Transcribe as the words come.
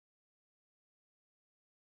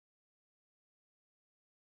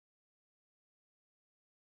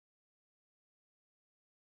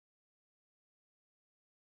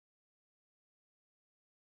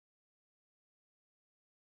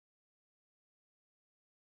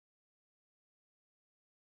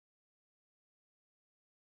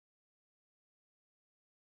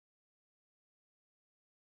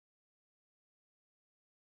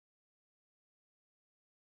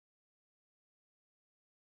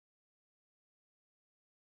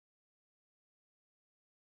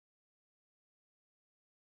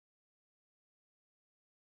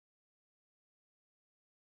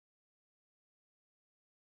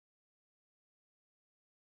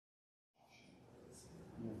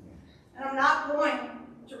And I'm not going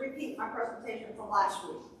to repeat my presentation from last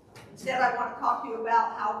week. Instead, I want to talk to you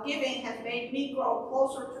about how giving has made me grow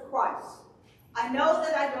closer to Christ. I know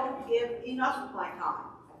that I don't give enough of my time.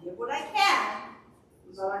 I give what I can,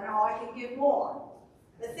 but I know I can give more.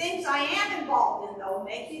 The things I am involved in, though,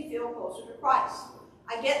 make me feel closer to Christ.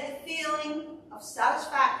 I get the feeling of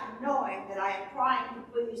satisfaction knowing that I am trying to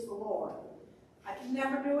please the Lord. I can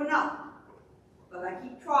never do enough, but I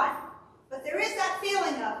keep trying. But there is that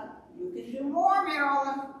feeling of, you can do more,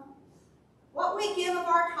 Marilyn. What we give of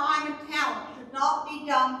our time and talent should not be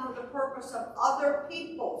done for the purpose of other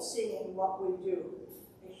people seeing what we do.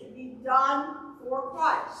 It should be done for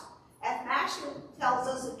Christ. As Matthew tells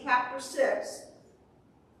us in chapter 6,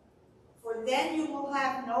 for then you will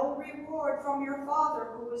have no reward from your Father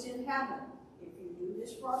who is in heaven. If you do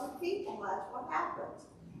this for other people, that's what happens.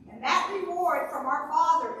 And that reward from our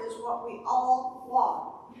Father is what we all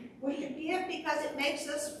want. We should give because it makes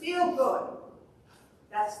us feel good.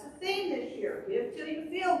 That's the theme this year. Give till you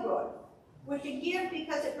feel good. We should give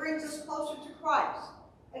because it brings us closer to Christ.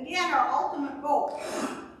 Again, our ultimate goal.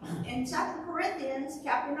 In 2 Corinthians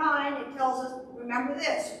chapter 9, it tells us, remember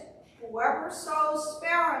this, whoever sows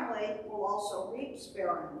sparingly will also reap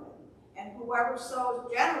sparingly, and whoever sows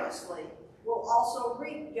generously will also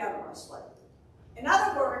reap generously. In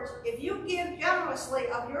other words, if you give generously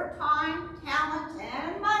of your time, talent,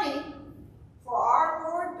 and money for our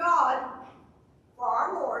Lord,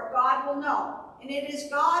 God will know. And it is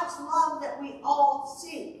God's love that we all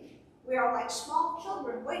seek. We are like small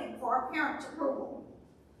children waiting for our parents' approval.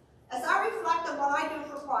 As I reflect on what I do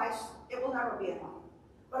for Christ, it will never be enough.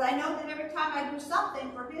 But I know that every time I do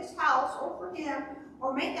something for His house or for Him,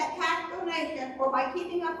 or make that cash donation, or by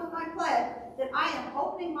keeping up with my pledge, that I am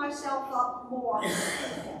opening myself up more to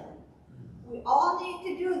Him. We all need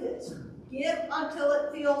to do this. Give until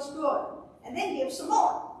it feels good, and then give some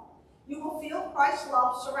more. You will feel Christ's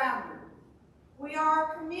love surround you. We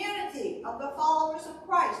are a community of the followers of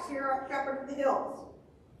Christ here at Shepherd of the Hills.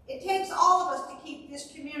 It takes all of us to keep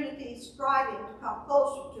this community striving to come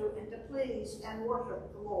closer to and to please and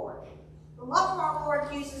worship the Lord. The love of our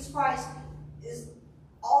Lord Jesus Christ is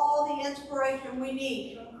all the inspiration we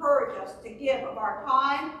need to encourage us to give of our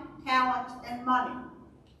time, talent, and money.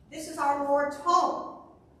 This is our Lord's home.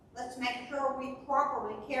 Let's make sure we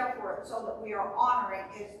properly care for it so that we are honoring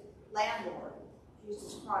His landlord,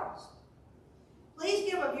 Jesus Christ. Please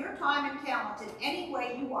give of your time and talent in any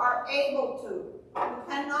way you are able to.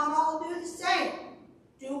 We cannot all do the same.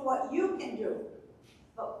 Do what you can do.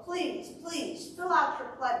 But please, please, fill out your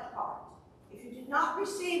pledge cards. If you did not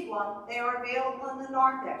receive one, they are available in the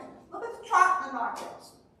narthex. Look at the chart in the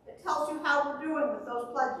narthex. It tells you how we're doing with those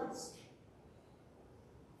pledges.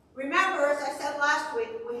 Remember, as I said last week,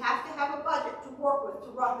 we have to have a budget to work with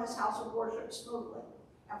to run this house of worship smoothly.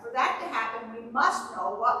 And for that to happen, we must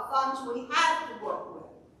know what funds we have to work with.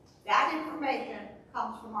 That information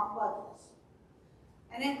comes from our pledges.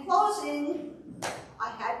 And in closing, I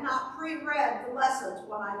had not pre-read the lessons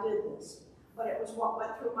when I did this, but it was what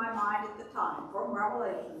went through my mind at the time from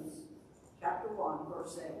Revelations chapter 1,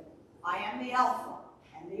 verse 8. I am the Alpha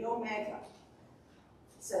and the Omega,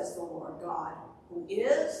 says the Lord God, who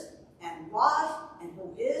is and was and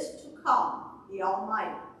who is to come, the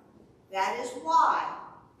Almighty. That is why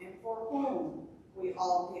and for whom we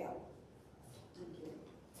all give. Thank you.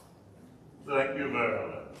 Thank you,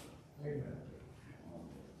 Marilyn. Amen.